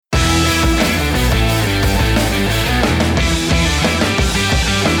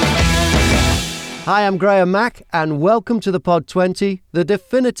Hi, I'm Graham Mack, and welcome to the Pod 20, the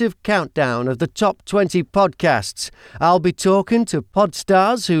definitive countdown of the top 20 podcasts. I'll be talking to pod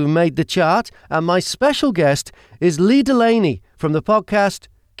stars who made the chart, and my special guest is Delaney from the podcast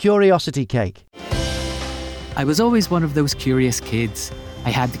Curiosity Cake. I was always one of those curious kids.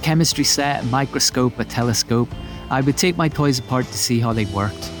 I had the chemistry set, a microscope, a telescope. I would take my toys apart to see how they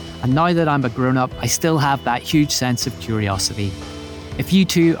worked. And now that I'm a grown-up, I still have that huge sense of curiosity. If you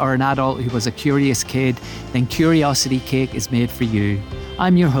too are an adult who was a curious kid, then Curiosity Cake is made for you.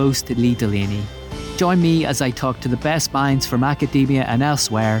 I'm your host, Delaney. Join me as I talk to the best minds from academia and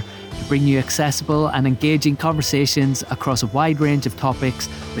elsewhere to bring you accessible and engaging conversations across a wide range of topics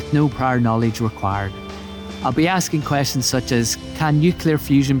with no prior knowledge required. I'll be asking questions such as, can nuclear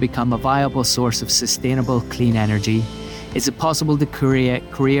fusion become a viable source of sustainable clean energy? Is it possible to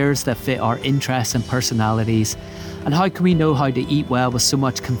create careers that fit our interests and personalities? And how can we know how to eat well with so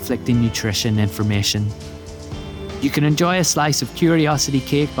much conflicting nutrition information? You can enjoy a slice of Curiosity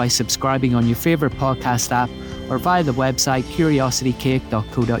Cake by subscribing on your favourite podcast app or via the website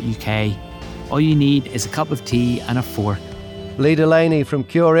curiositycake.co.uk. All you need is a cup of tea and a fork. Delaney from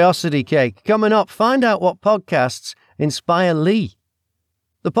Curiosity Cake. Coming up, find out what podcasts inspire Lee.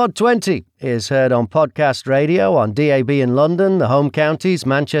 The Pod 20 is heard on podcast radio on DAB in London, the home counties,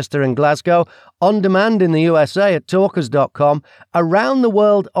 Manchester and Glasgow, on demand in the USA at talkers.com, around the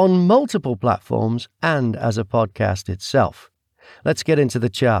world on multiple platforms and as a podcast itself. Let's get into the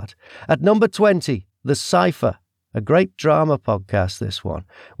chart. At number 20, The Cypher, a great drama podcast, this one.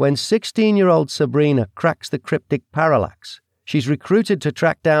 When 16-year-old Sabrina cracks the cryptic parallax, she's recruited to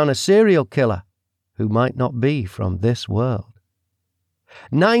track down a serial killer who might not be from this world.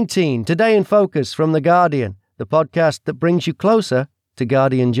 19, Today in Focus from The Guardian, the podcast that brings you closer to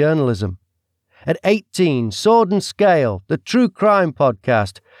Guardian journalism. At 18, Sword and Scale, the true crime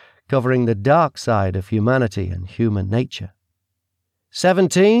podcast covering the dark side of humanity and human nature.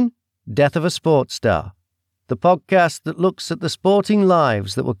 17, Death of a Sports Star, the podcast that looks at the sporting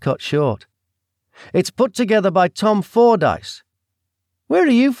lives that were cut short. It's put together by Tom Fordyce. Where are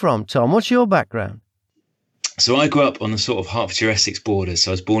you from, Tom? What's your background? So I grew up on the sort of Hertfordshire-Essex border.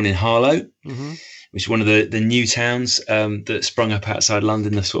 So I was born in Harlow, which is one of the new towns that sprung up outside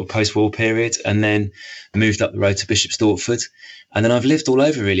London, the sort of post-war period, and then moved up the road to Bishop Stortford. And then I've lived all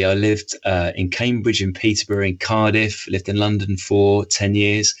over, really. I lived in Cambridge, in Peterborough, in Cardiff, lived in London for 10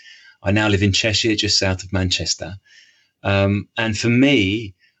 years. I now live in Cheshire, just south of Manchester. And for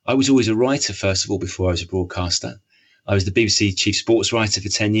me, I was always a writer, first of all, before I was a broadcaster. I was the BBC chief sports writer for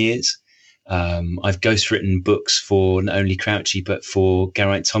 10 years. I've ghostwritten books for not only Crouchy, but for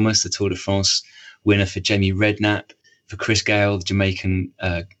Geraint Thomas, the Tour de France winner, for Jamie Redknapp, for Chris Gale, the Jamaican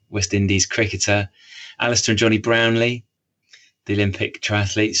West Indies cricketer, Alistair and Johnny Brownlee, the Olympic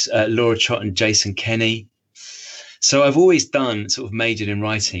triathletes, Laura Trott and Jason Kenny. So I've always done sort of majored in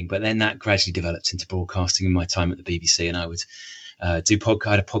writing, but then that gradually developed into broadcasting in my time at the BBC. And I would I had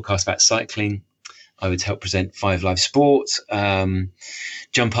a podcast about cycling. I would help present 5 Live Sport,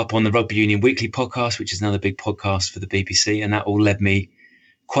 jump up on the Rugby Union Weekly podcast, which is another big podcast for the BBC. And that all led me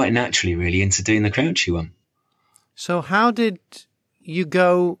quite naturally, really, into doing the Crouchy one. So how did you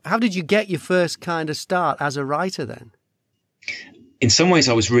get your first kind of start as a writer then? In some ways,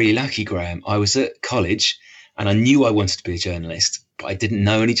 I was really lucky, Graham. I was at college and I knew I wanted to be a journalist, but I didn't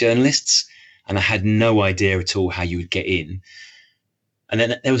know any journalists and I had no idea at all how you would get in. And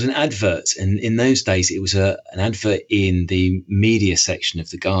then there was an advert, and in those days, it was an advert in the media section of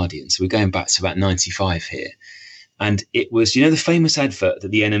The Guardian. So we're going back to about 95 here. And it was, the famous advert that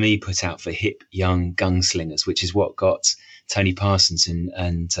the NME put out for hip young gunslingers, which is what got Tony Parsons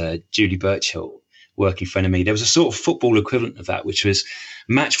and Julie Birchall working for NME. There was a sort of football equivalent of that, which was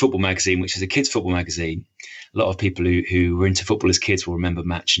Match Football Magazine, which is a kids' football magazine. A lot of people who were into football as kids will remember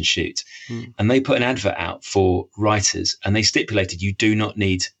Match and Shoot. And they put an advert out for writers and they stipulated you do not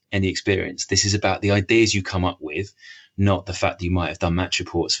need any experience. This is about the ideas you come up with, not the fact that you might have done match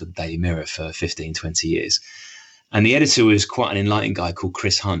reports for the Daily Mirror for 15, 20 years. And the editor was quite an enlightened guy called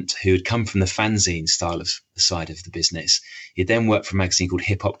Chris Hunt, who had come from the fanzine style of the side of the business. He then worked for a magazine called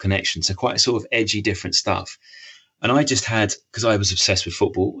Hip Hop Connection, so quite sort of edgy, different stuff. And I just had, because I was obsessed with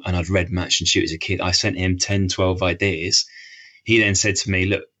football and I'd read Match and Shoot as a kid, I sent him 10, 12 ideas. He then said to me,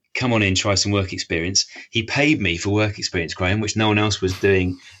 look, come on in, try some work experience. He paid me for work experience, Graham, which no one else was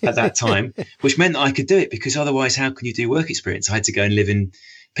doing at that time, which meant that I could do it because otherwise, how can you do work experience? I had to go and live in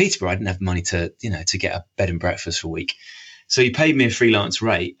Peterborough. I didn't have money to get a bed and breakfast for a week. So he paid me a freelance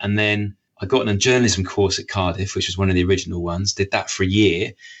rate. And then I got on a journalism course at Cardiff, which was one of the original ones, did that for a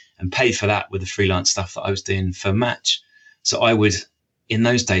year and paid for that with the freelance stuff that I was doing for Match. So I would in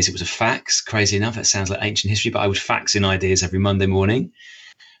those days it was a fax. Crazy enough, it sounds like ancient history, but I would fax in ideas every Monday morning.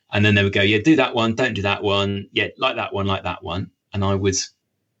 And then they would go, yeah, do that one, don't do that one. Yeah, like that one. And I would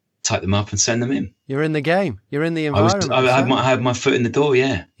type them up and send them in. You're in the game. You're in the environment. I had my foot in the door,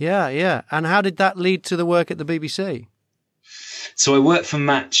 yeah. Yeah. And how did that lead to the work at the BBC? So I worked for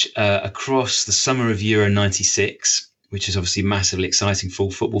Match across the summer of Euro 96, which is obviously massively exciting for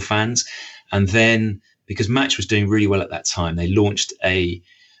all football fans. And then, because Match was doing really well at that time, they launched a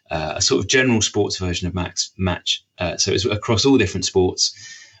sort of general sports version of Match. So it was across all different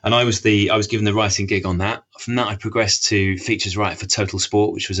sports. And I was given the writing gig on that. From that, I progressed to features writer for Total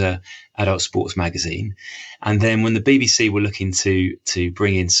Sport, which was a adult sports magazine. And then when the BBC were looking to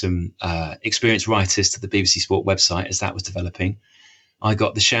bring in some experienced writers to the BBC Sport website as that was developing, I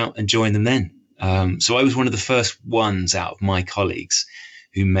got the shout and joined them then. So I was one of the first ones out of my colleagues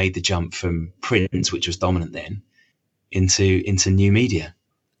who made the jump from print, which was dominant then, into new media.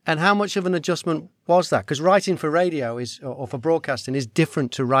 And how much of an adjustment was that? Because writing for radio or for broadcasting is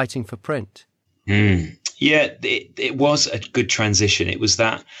different to writing for print. Yeah, it was a good transition. It was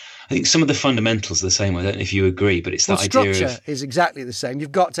that, I think some of the fundamentals are the same. I don't know if you agree, but it's that idea structure is exactly the same.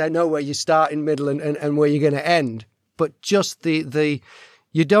 You've got to know where you start in middle and where you're going to end. But just the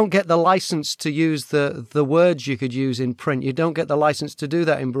you don't get the license to use the words you could use in print. You don't get the license to do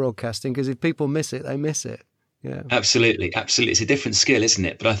that in broadcasting, because if people miss it, they miss it. Yeah, absolutely. It's a different skill, isn't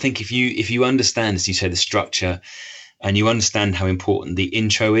it? But I think if you understand, as you say, the structure, and you understand how important the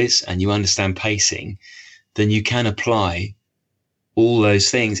intro is, and you understand pacing, then you can apply all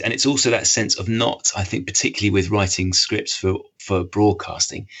those things. And it's also that sense of not, I think, particularly with writing scripts for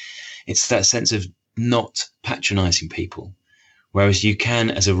broadcasting, it's that sense of not patronizing people. Whereas you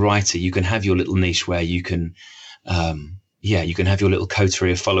can, as a writer, you can have your little niche where you can, you can have your little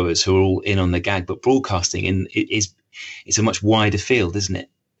coterie of followers who are all in on the gag. But broadcasting it's a much wider field, isn't it?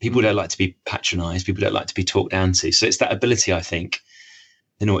 People don't like to be patronized. People don't like to be talked down to. So it's that ability, I think,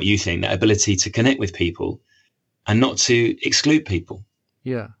 I don't know what you think, that ability to connect with people and not to exclude people.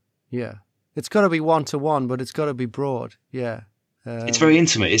 Yeah. It's got to be one-to-one, but it's got to be broad. Yeah. It's very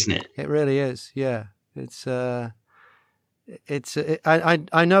intimate, isn't it? It really is. Yeah.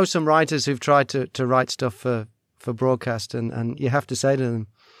 I know some writers who've tried to write stuff for broadcast, and you have to say to them,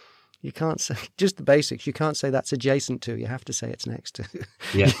 you can't say just the basics. You can't say that's adjacent to. You have to say it's next to.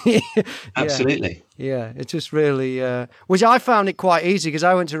 Yeah, absolutely. Yeah, it's just really, which I found it quite easy, because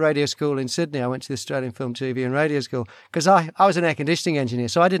I went to radio school in Sydney. I went to the Australian Film, TV and Radio School, because I was an air conditioning engineer,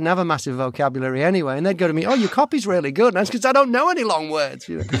 so I didn't have a massive vocabulary anyway. And they'd go to me, "Oh, your copy's really good." And that's because I don't know any long words.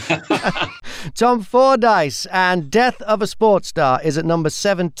 You know? Tom Fordyce and Death of a Sports Star is at number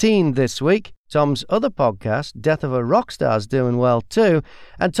 17 this week. Tom's other podcast, Death of a Rock Star, is doing well too,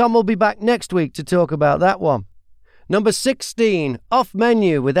 and Tom will be back next week to talk about that one. Number 16, Off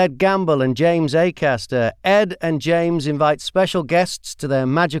Menu with Ed Gamble and James Acaster. Ed and James invite special guests to their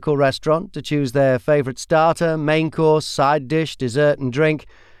magical restaurant to choose their favourite starter, main course, side dish, dessert and drink.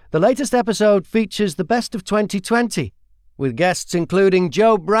 The latest episode features the best of 2020, with guests including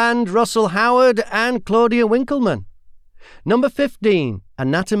Joe Brand, Russell Howard and Claudia Winkleman. Number 15,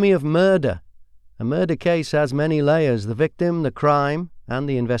 Anatomy of Murder. A murder case has many layers: the victim, the crime, and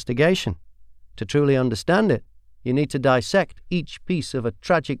the investigation. To truly understand it, you need to dissect each piece of a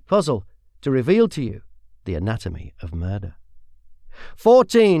tragic puzzle to reveal to you the anatomy of murder.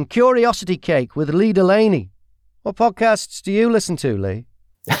 14, Curiosity Cake with Lee Delaney. What podcasts do you listen to, Lee?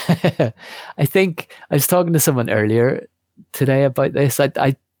 I think I was talking to someone earlier today about this.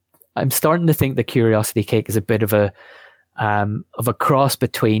 I'm starting to think the Curiosity Cake is a bit of a cross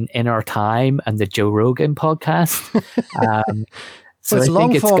between In Our Time and the Joe Rogan podcast. So it's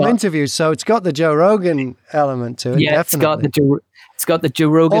long form interviews, so it's got the Joe Rogan element to it. Yeah, definitely. It's got the Joe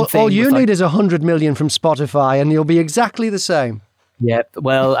Rogan thing. All you need is 100 million from Spotify, and you'll be exactly the same. Yeah,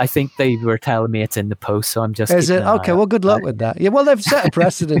 well, I think they were telling me it's in the post, so I'm just. Is it? Okay, well, good luck with that. Yeah, well, they've set a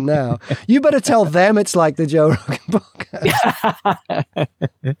precedent now. You better tell them it's like the Joe Rogan podcast.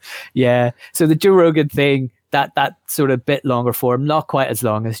 Yeah, so the Joe Rogan thing, that sort of bit longer form, not quite as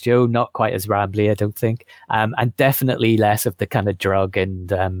long as Joe, not quite as rambly, I don't think, and definitely less of the kind of drug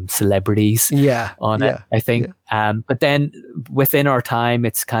and celebrities on it, I think. Yeah. But then within Our Time,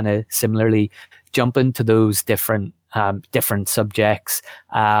 it's kind of similarly jumping to those different subjects,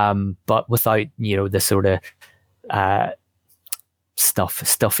 but without, the sort of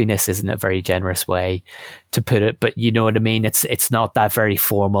stuffiness isn't a very generous way to put it, but you know what I mean. It's not that very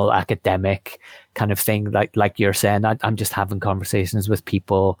formal academic kind of thing, like you're saying. I'm just having conversations with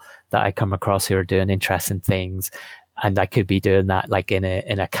people that I come across who are doing interesting things, and I could be doing that like in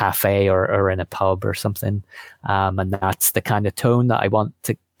a cafe or in a pub or something. And that's the kind of tone that I want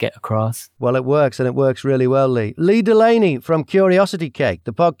to get across. Well, it works, and it works really well, Lee. Lee Delaney from Curiosity Cake.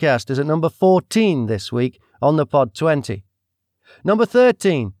 The podcast is at number 14 this week on the Pod 20. Number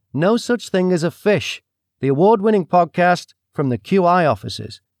 13, No Such Thing as a Fish, the award-winning podcast from the QI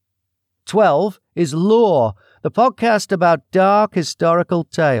offices. 12 is Lore, the podcast about dark historical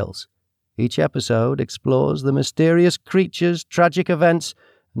tales. Each episode explores the mysterious creatures, tragic events,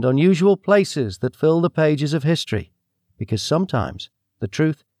 and unusual places that fill the pages of history, because sometimes the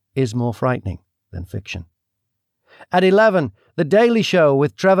truth is more frightening than fiction. At 11, The Daily Show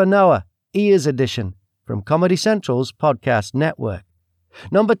with Trevor Noah, Ears Edition, from Comedy Central's podcast network.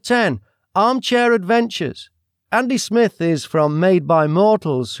 Number 10, Armchair Adventures. Andy Smith is from Made by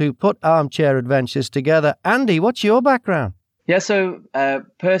Mortals, who put Armchair Adventures together. Andy, what's your background? Yeah, so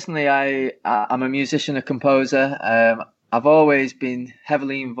personally, I'm a musician, a composer. I've always been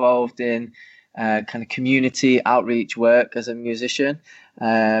heavily involved in kind of community outreach work as a musician.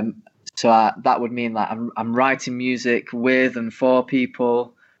 That would mean that I'm writing music with and for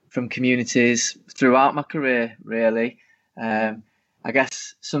people from communities throughout my career, really. I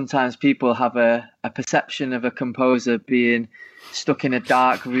guess sometimes people have a perception of a composer being stuck in a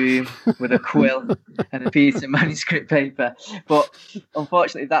dark room with a quill and a piece of manuscript paper. But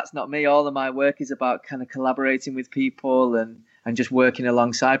unfortunately, that's not me. All of my work is about kind of collaborating with people and just working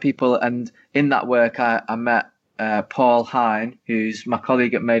alongside people. And in that work, I met Paul Hine, who's my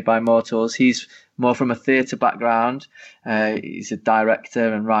colleague at Made by Mortals. He's more from a theatre background. He's a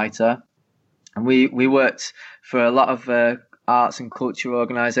director and writer. And we worked for a lot of arts and culture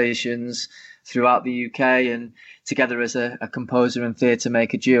organisations throughout the UK, and together as a composer and theatre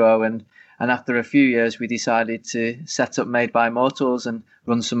maker duo. And after a few years, we decided to set up Made by Mortals and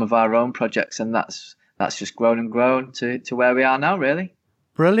run some of our own projects. And that's just grown and grown to where we are now, really.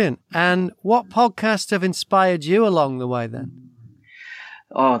 Brilliant. And what podcasts have inspired you along the way then?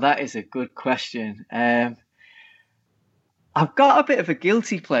 Oh, that is a good question. I've got a bit of a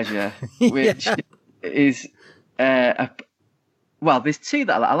guilty pleasure, which is there's two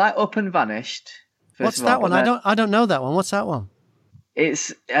that I like. Up and Vanished. What's that one? I don't know that one. What's that one?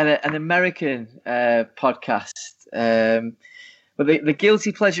 It's an American podcast. But the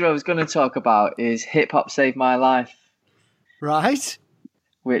guilty pleasure I was going to talk about is Hip Hop Saved My Life. Right.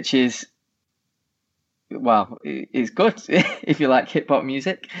 Which is, is good if you like hip hop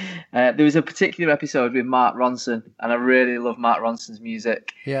music. There was a particular episode with Mark Ronson, and I really love Mark Ronson's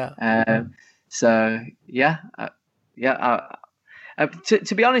music. Yeah. To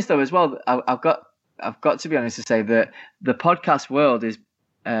be honest though, as well, I've got to be honest to say that the podcast world has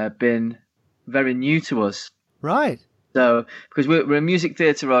been very new to us. Right. So because we're a music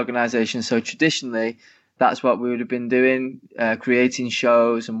theatre organisation, so traditionally that's what we would have been doing, creating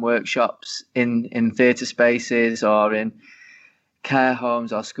shows and workshops in theatre spaces or in care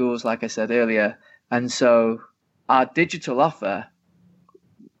homes or schools, like I said earlier. And so our digital offer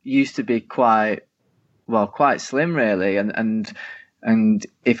used to be quite slim, really. And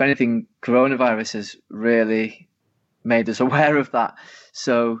if anything, coronavirus has really made us aware of that.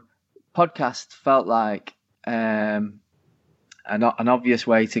 So podcast felt like an obvious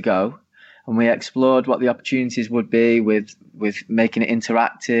way to go. And we explored what the opportunities would be with making it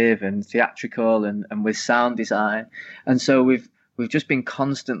interactive and theatrical and with sound design. And so we've just been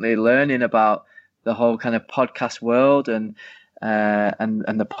constantly learning about the whole kind of podcast world and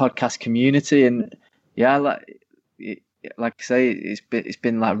the podcast community. And yeah, like I say, it's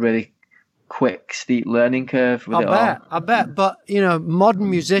been like really quick, steep learning curve with I bet. But modern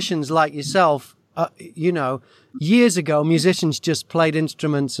musicians like yourself, years ago, musicians just played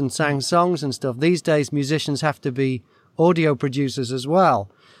instruments and sang songs and stuff. These days, musicians have to be audio producers as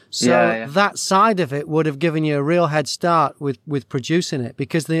well. So that side of it would have given you a real head start with producing it,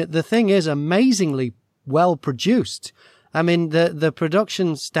 because the thing is amazingly well produced. I mean, the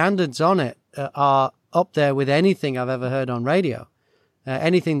production standards on it are up there with anything I've ever heard on radio.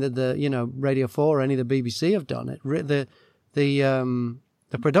 Anything that the Radio 4 or any of the BBC have done.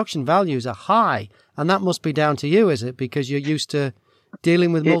 The production values are high, and that must be down to you, is it? Because you're used to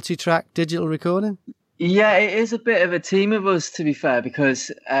dealing with multi-track digital recording? Yeah, it is a bit of a team of us, to be fair,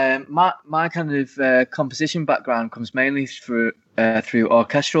 because my kind of composition background comes mainly through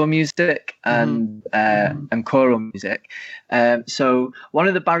orchestral music and choral music. So one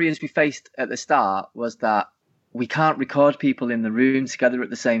of the barriers we faced at the start was that we can't record people in the room together at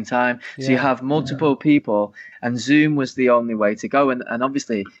the same time. So you have multiple people, and Zoom was the only way to go. And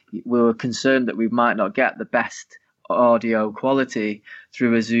obviously we were concerned that we might not get the best audio quality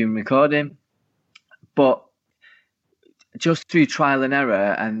through a Zoom recording. But just through trial and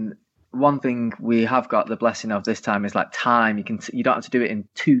error. And one thing we have got the blessing of this time is like time. You don't have to do it in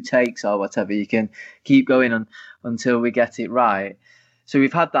 2 takes or whatever. You can keep going until we get it right. So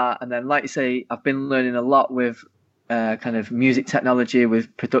we've had that, and then like you say, I've been learning a lot with kind of music technology,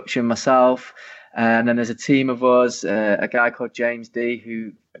 with production myself. And then there's a team of us, a guy called James D,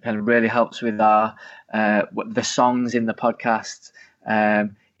 who kind of really helps with our the songs in the podcast.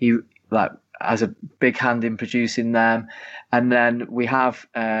 He has a big hand in producing them. And then we have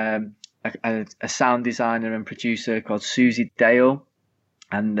a sound designer and producer called Susie Dale,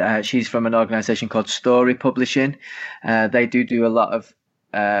 and she's from an organisation called Story Publishing. They do a lot of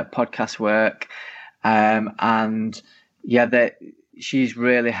podcast work, and she's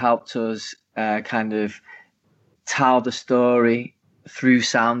really helped us kind of tell the story through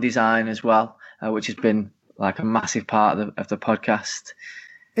sound design as well, which has been like a massive part of the podcast.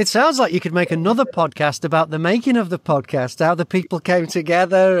 It sounds like you could make another podcast about the making of the podcast, how the people came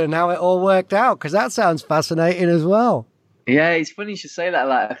together and how it all worked out, because that sounds fascinating as well. Yeah, it's funny you should say that.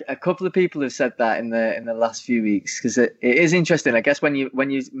 Like a couple of people have said that in the last few weeks, because it is interesting. I guess when you're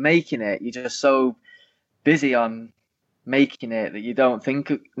making it, you're just so busy on making it that you don't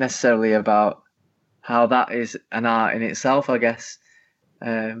think necessarily about how that is an art in itself, I guess.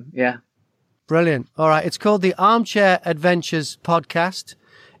 Yeah. Brilliant. All right. It's called the Armchair Adventures Podcast.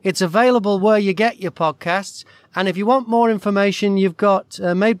 It's available where you get your podcasts. And if you want more information, you've got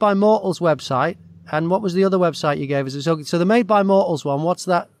Made by Mortals website. And what was the other website you gave us? So the Made by Mortals one, what's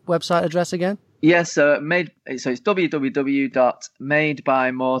that website address again? Yes, so it's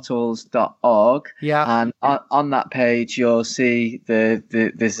www.madebymortals.org. Yeah. And on that page, you'll see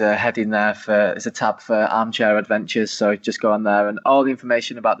there's a heading there there's a tab for Armchair Adventures. So just go on there, and all the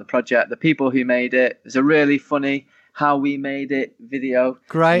information about the project, the people who made it. There's a really funny how we made it video.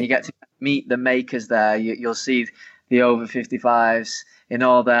 Great. And you get to meet the makers there. You'll see the over 55s in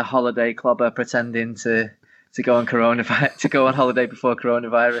all their holiday clobber pretending to go on holiday before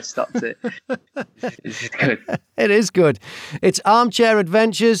coronavirus stops it. It's good. It is good. It's Armchair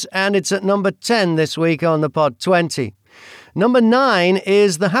Adventures, and it's at number 10 this week on the Pod 20. Number 9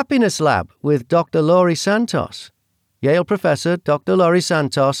 is The Happiness Lab with Dr. Laurie Santos. Yale professor Dr. Laurie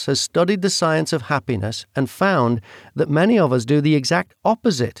Santos has studied the science of happiness and found that many of us do the exact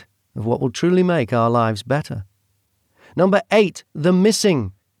opposite of what will truly make our lives better. Number 8, The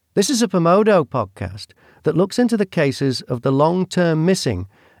Missing. This is a Pomodo podcast that looks into the cases of the long-term missing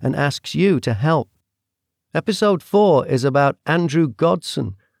and asks you to help. Episode 4 is about Andrew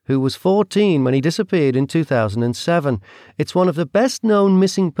Godson, who was 14 when he disappeared in 2007. It's one of the best-known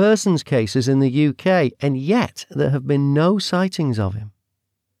missing persons cases in the UK, and yet there have been no sightings of him.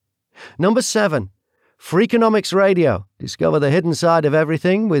 Number 7, Freakonomics Radio. Discover the hidden side of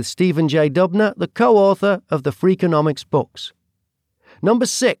everything with Stephen J. Dubner, the co-author of the Freakonomics books. Number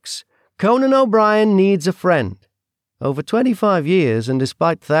 6, Conan O'Brien Needs a Friend. Over 25 years, and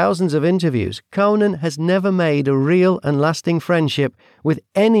despite thousands of interviews, Conan has never made a real and lasting friendship with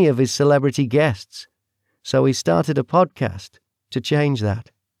any of his celebrity guests. So he started a podcast to change that.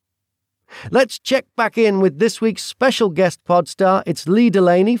 Let's check back in with this week's special guest pod star. It's Lee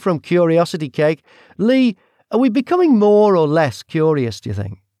Delaney from Curiosity Cake. Lee, are we becoming more or less curious, do you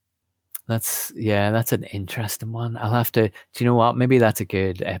think? That's an interesting one. I'll have to, do you know what? Maybe that's a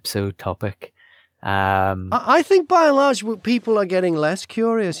good episode topic. I think by and large, people are getting less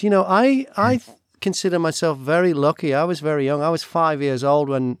curious. You know, I consider myself very lucky. I was very young. I was 5 years old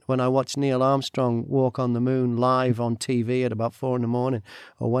when I watched Neil Armstrong walk on the moon live on TV at about 4 a.m.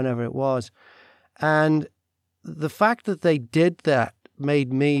 or whenever it was. And the fact that they did that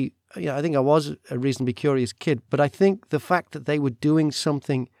made me, I think I was a reasonably curious kid, but I think the fact that they were doing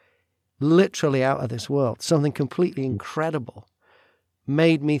something literally out of this world, something completely incredible,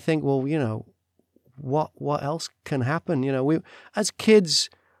 made me think, well, what else can happen? We as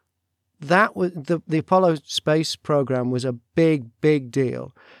kids, that was the Apollo space program was a big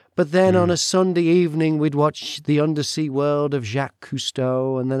deal. But then on a Sunday evening, we'd watch The Undersea World of Jacques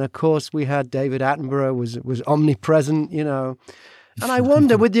Cousteau, and then of course we had David Attenborough was omnipresent, And I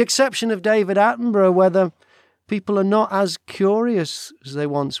wonder, with the exception of David Attenborough, whether people are not as curious as they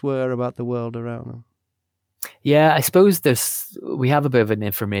once were about the world around them. Yeah, I suppose we have a bit of an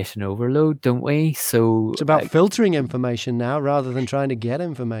information overload, don't we? So it's about filtering information now rather than trying to get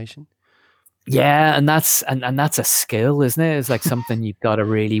information. Yeah, and that's a skill, isn't it? It's like something you've got to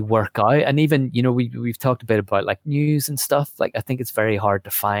really work out. And even, we've talked a bit about like news and stuff. Like I think it's very hard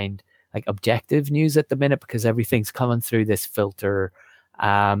to find like objective news at the minute because everything's coming through this filter.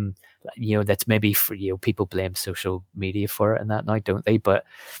 That's maybe for people blame social media for it and that now, don't they? But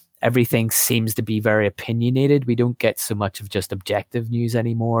everything seems to be very opinionated. We don't get so much of just objective news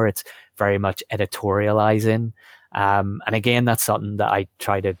anymore. It's very much editorializing. And again, that's something that I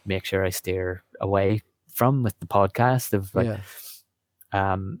try to make sure I steer away from with the podcast of like,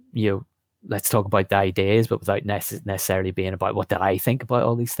 let's talk about the ideas, but without necessarily being about what do I think about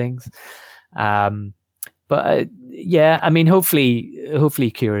all these things. But I mean,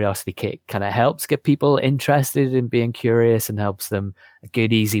 hopefully Curiosity Cake kind of helps get people interested in being curious and helps them a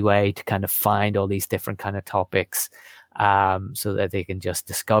good, easy way to kind of find all these different kind of topics, so that they can just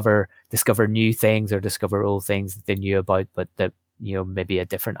discover new things or discover old things that they knew about, but that, maybe a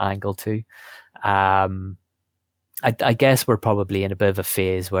different angle to. I guess we're probably in a bit of a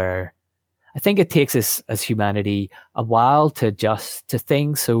phase where I think it takes us as humanity a while to adjust to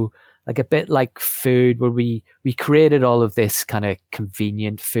things. So, like a bit like food, where we created all of this kind of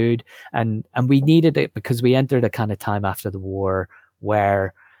convenient food, and we needed it because we entered a kind of time after the war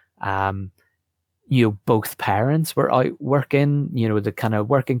where both parents were out working, the kind of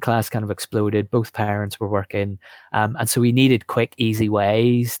working class kind of exploded, both parents were working, and so we needed quick, easy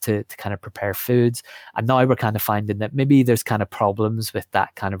ways to kind of prepare foods. And now we're kind of finding that maybe there's kind of problems with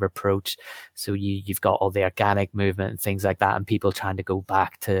that kind of approach. So you've got all the organic movement and things like that, and people trying to go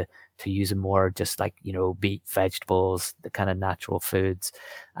back to using more just like, meat, vegetables, the kind of natural foods.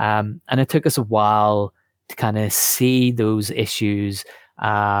 And it took us a while to kind of see those issues,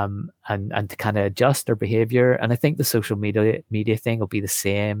 and to kind of adjust our behavior. And I think the social media thing will be the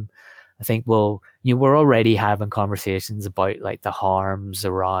same. I think we're already having conversations about like the harms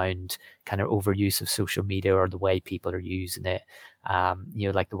around kind of overuse of social media or the way people are using it,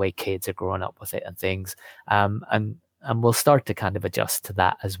 like the way kids are growing up with it and things. And we'll start to kind of adjust to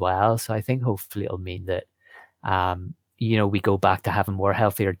that as well. So I think hopefully it'll mean that, we go back to having more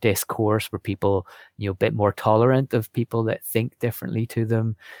healthier discourse where people, a bit more tolerant of people that think differently to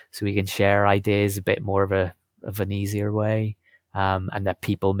them, so we can share ideas a bit more of an easier way, and that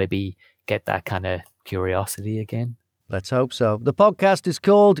people maybe get that kind of curiosity again. Let's hope so. The podcast is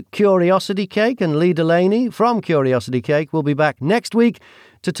called Curiosity Cake, and Lee Delaney from Curiosity Cake will be back next week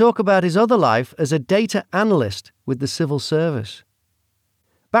to talk about his other life as a data analyst with the civil service.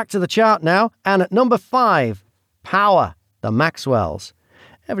 Back to the chart now, and at number 5, Power, the Maxwells.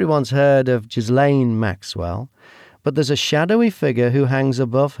 Everyone's heard of Ghislaine Maxwell, but there's a shadowy figure who hangs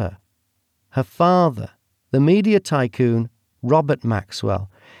above her. Her father, the media tycoon Robert Maxwell.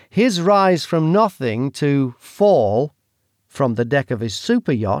 His rise from nothing to fall from the deck of his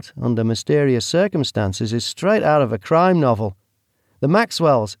super yacht under mysterious circumstances is straight out of a crime novel. The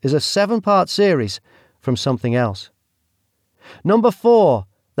Maxwells is a 7-part series from something else. Number 4,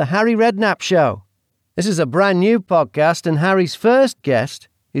 The Harry Redknapp Show. This is a brand new podcast, and Harry's first guest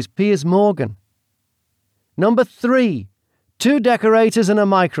is Piers Morgan. Number 3, 2 decorators and a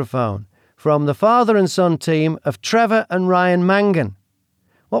microphone from the father and son team of Trevor and Ryan Mangan.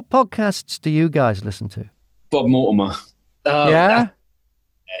 What podcasts do you guys listen to? Bob Mortimer. Yeah?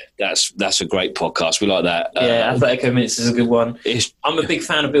 That's a great podcast. We like that. Atletico Minutes is a good one. I'm a big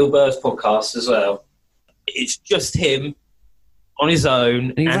fan of Bill Burr's podcast as well. It's just him on his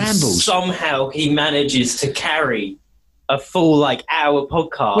own, and rambles. Somehow he manages to carry a full hour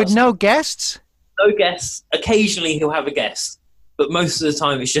podcast with no guests. No guests. Occasionally he'll have a guest, but most of the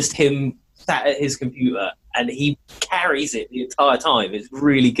time it's just him sat at his computer, and he carries it the entire time. It's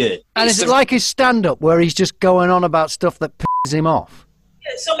really good. And is it like his stand-up where he's just going on about stuff that pisses him off?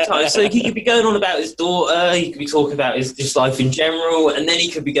 Yeah, sometimes. So he could be going on about his daughter, he could be talking about his just life in general, and then he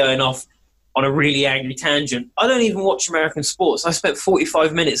could be going off on a really angry tangent. I don't even watch American sports. I spent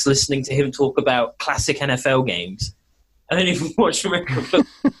 45 minutes listening to him talk about classic NFL games. I don't even watch American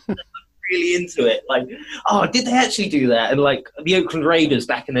football. I'm really into it. Did they actually do that? And the Oakland Raiders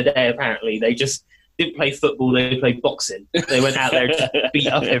back in the day, apparently, they just didn't play football, they played boxing. They went out there to beat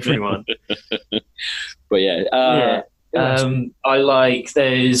up everyone. But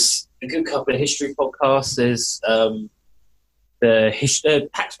there's a good couple of history podcasts. There's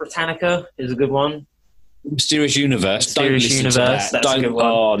Pax Britannica is a good one. Mysterious Universe. Mysterious Universe. That's a good one.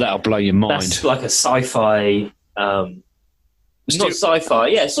 Oh, that'll blow your mind. That's like a sci-fi. It's not sci-fi.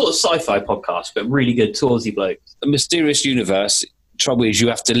 Yeah, sort of sci-fi podcast, but really good. Toursy blokes. The Mysterious Universe. Trouble is, you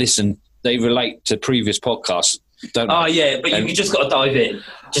have to listen. They relate to previous podcasts, don't they? Oh yeah, but you just got to dive in.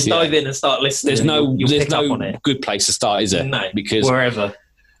 Dive in and start listening. There's no pick up on it. Good place to start, is there? No, because wherever.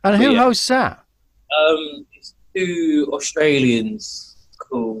 And who hosts that? It's 2 Australians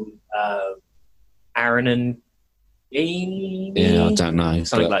called Aaron and Amy. Yeah, I don't know.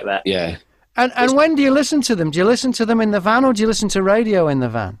 Something like that. Yeah. And when do you listen to them? Do you listen to them in the van, or do you listen to radio in the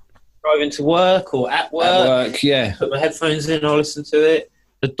van? Driving to work or at work. At work, yeah. Put my headphones in, I'll listen to it.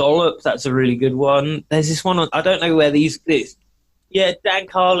 The Dollop, that's a really good one. There's this one, I don't know where these... Yeah, Dan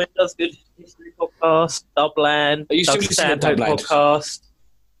Carlin does good history podcast. Dubland. Are you still listening to Dubland? Podcast.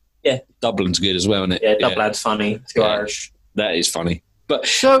 Yeah. Dublin's good as well, isn't it? Yeah, Dubland's funny. It's Irish. That is funny. But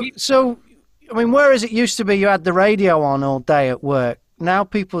So, I mean, whereas it used to be you had the radio on all day at work, now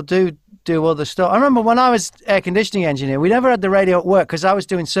people do other stuff. I remember when I was air conditioning engineer, we never had the radio at work because I was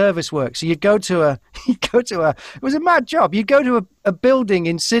doing service work. So you'd go to it was a mad job. You'd go to a building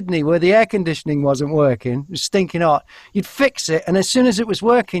in Sydney where the air conditioning wasn't working, it was stinking hot. You'd fix it, and as soon as it was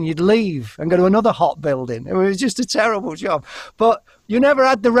working, you'd leave and go to another hot building. It was just a terrible job. But you never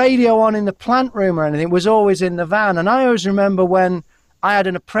had the radio on in the plant room or anything. It was always in the van. And I always remember when I had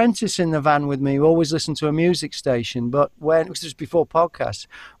an apprentice in the van with me who always listened to a music station, but it was just before podcasts.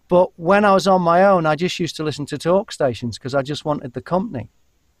 But when I was on my own, I just used to listen to talk stations because I just wanted the company.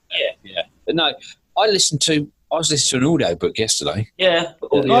 Yeah. But no, I was listening to an audio book yesterday. Yeah.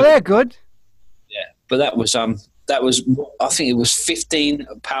 Oh, they're good. Yeah, but that was I think it was 15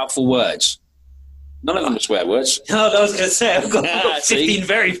 powerful words. None of them were swear words. No, I was going to say I've got 15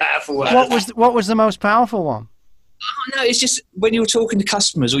 very powerful words. What was the most powerful one? Oh, no, it's just when you're talking to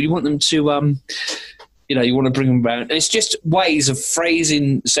customers or you want them to, you want to bring them around. It's just ways of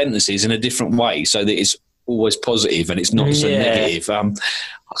phrasing sentences in a different way so that it's always positive and it's not so negative. I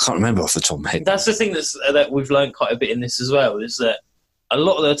can't remember off the top of my head. That's the thing that we've learned quite a bit in this as well, is that a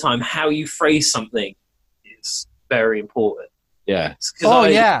lot of the time how you phrase something is very important. Yeah.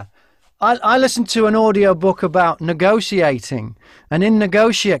 Yeah. I listened to an audio book about negotiating, and in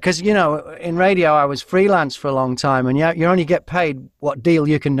because, in radio I was freelance for a long time, and you only get paid what deal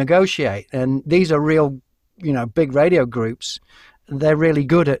you can negotiate. And these are real, big radio groups. They're really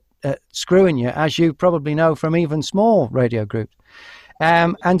good at screwing you, as you probably know from even small radio groups.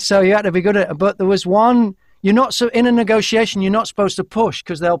 And so you had to be good at it. But there was one, in a negotiation, you're not supposed to push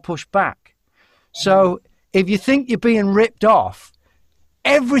because they'll push back. So if you think you're being ripped off,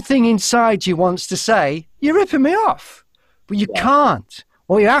 everything inside you wants to say, you're ripping me off. But you can't.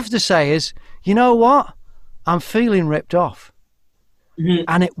 What you have to say is, you know what? I'm feeling ripped off. Mm-hmm.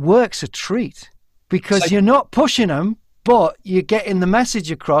 And it works a treat because you're not pushing them, but you're getting the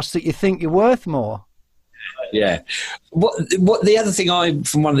message across that you think you're worth more. Yeah. What the other thing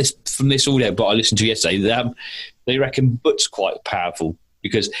from this audio book I listened to yesterday, they reckon but's quite powerful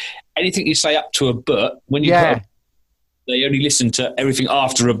because anything you say up to a but, when you put they only listen to everything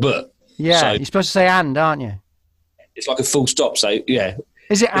after a but. Yeah, so you're supposed to say and, aren't you? It's like a full stop, so yeah.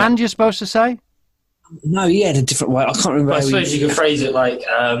 Is it and you're supposed to say? No, a different way. I can't remember. I suppose you can phrase it like,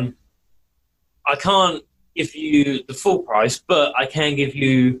 I can't give you the full price, but I can give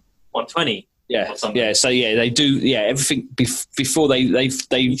you 120. Yeah, yeah. So they do. Yeah, everything before they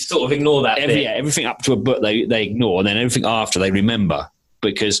sort of ignore that. Yeah, everything up to a but they ignore, and then everything after they remember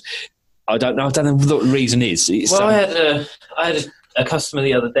because I don't know what the reason is. I had a customer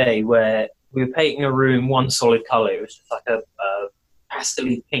the other day where we were painting a room one solid colour. It was just like a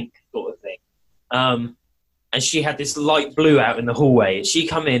pastel-y pink sort of thing. And she had this light blue out in the hallway. And she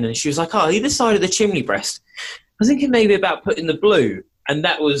come in and she was like, either side of the chimney breast. I was thinking maybe about putting the blue. And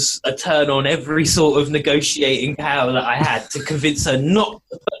that was a turn on every sort of negotiating power that I had to convince her not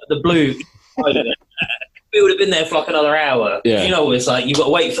to put the blue inside of it. We would have been there for like another hour. Yeah. It's like you've got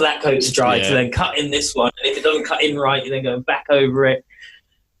to wait for that coat to dry to then cut in this one. And if it doesn't cut in right, you're then going back over it.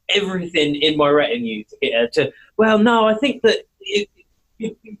 Everything in my retinue to get her to, well, no, I think that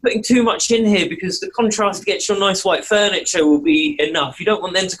you're putting too much in here because the contrast against your nice white furniture will be enough. You don't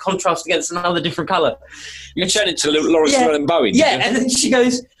want them to contrast against another different colour. You turn into Lawrence Llewellyn Bowen. Yeah, and then she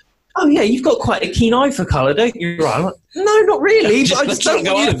goes, oh, yeah, you've got quite a keen eye for colour, don't you? Right. I'm like, no, not really, but I just don't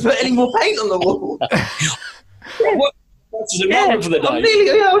want you to put any more paint on the wall. For the day? I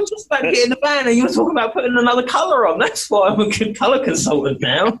was just about to get in the van and you were talking about putting another colour on. That's why I'm a good colour consultant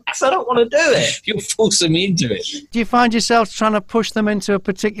now, because I don't want to do it. You're forcing me into it. Do you find yourself trying to push them into a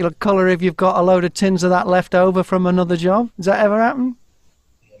particular colour if you've got a load of tins of that left over from another job? Does that ever happen?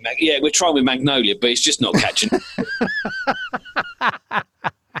 Yeah, we're trying with Magnolia, but it's just not catching.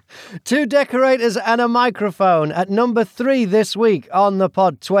 2 decorators and a microphone at number 3 this week on the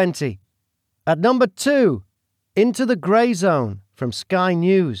Pod 20. At number 2, Into the Grey Zone from Sky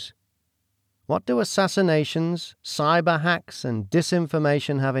News. What do assassinations, cyber hacks and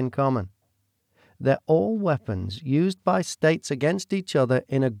disinformation have in common? They're all weapons used by states against each other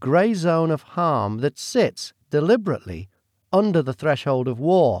in a grey zone of harm that sits deliberately under the threshold of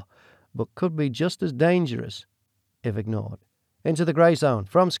war, but could be just as dangerous if ignored. Into the Grey Zone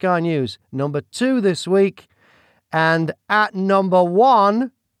from Sky News, number 2 this week. And at number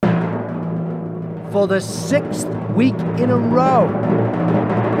 1, for the 6th week in a row,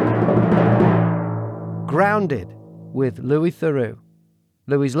 Grounded with Louis Theroux.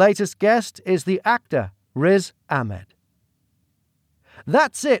 Louis's latest guest is the actor Riz Ahmed.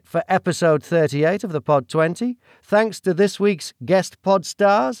 That's it for episode 38 of the Pod 20. Thanks to this week's guest pod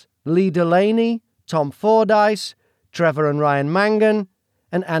stars, Lee Delaney, Tom Fordyce, Trevor and Ryan Mangan,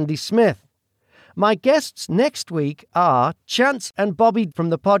 and Andy Smith. My guests next week are Chance and Bobby from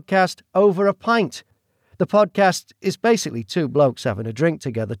the podcast Over a Pint. The podcast is basically two blokes having a drink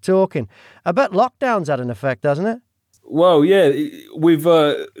together talking. I bet lockdown's had an effect, hasn't it? Well, yeah, we've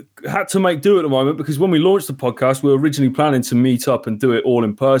had to make do at the moment because when we launched the podcast, we were originally planning to meet up and do it all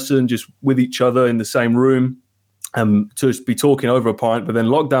in person, just with each other in the same room, to just be talking over a pint. But then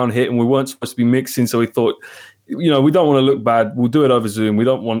lockdown hit and we weren't supposed to be mixing. So we thought, we don't want to look bad. We'll do it over Zoom. We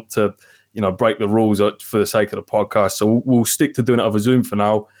don't want to, break the rules for the sake of the podcast. So we'll stick to doing it over Zoom for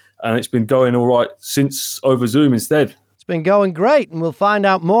now. And it's been going all right since over Zoom instead. It's been going great, and we'll find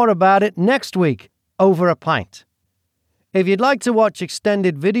out more about it next week over a pint. If you'd like to watch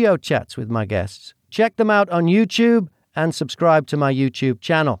extended video chats with my guests, check them out on YouTube and subscribe to my YouTube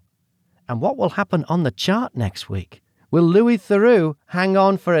channel. And what will happen on the chart next week? Will Louis Theroux hang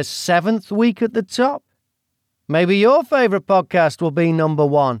on for a 7th week at the top? Maybe your favourite podcast will be number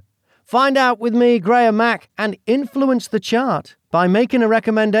 1. Find out with me, Graham Mack, and influence the chart by making a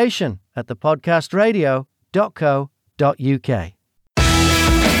recommendation at thepodcastradio.co.uk.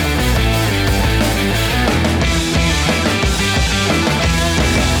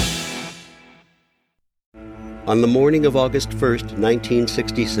 On the morning of August 1st,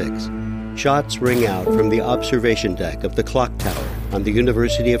 1966, shots ring out from the observation deck of the clock tower on the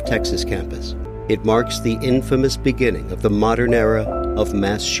University of Texas campus. It marks the infamous beginning of the modern era of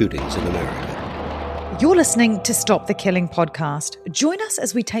mass shootings in America. You're listening to Stop the Killing podcast. Join us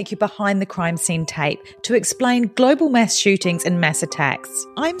as we take you behind the crime scene tape to explain global mass shootings and mass attacks.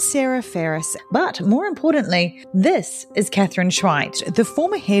 I'm Sarah Ferris, but more importantly, this is Catherine Schweit, the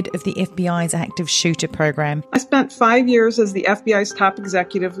former head of the FBI's active shooter program. I spent 5 years as the FBI's top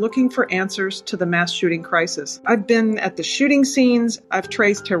executive looking for answers to the mass shooting crisis. I've been at the shooting scenes, I've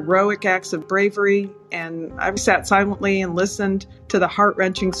traced heroic acts of bravery, and I've sat silently and listened to the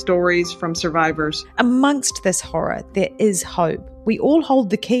heart-wrenching stories from survivors. Amongst this horror, there is hope. We all hold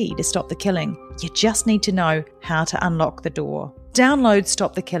the key to stop the killing. You just need to know how to unlock the door. Download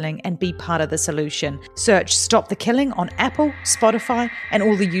Stop the Killing and be part of the solution. Search Stop the Killing on Apple, Spotify, and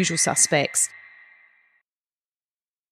all the usual suspects.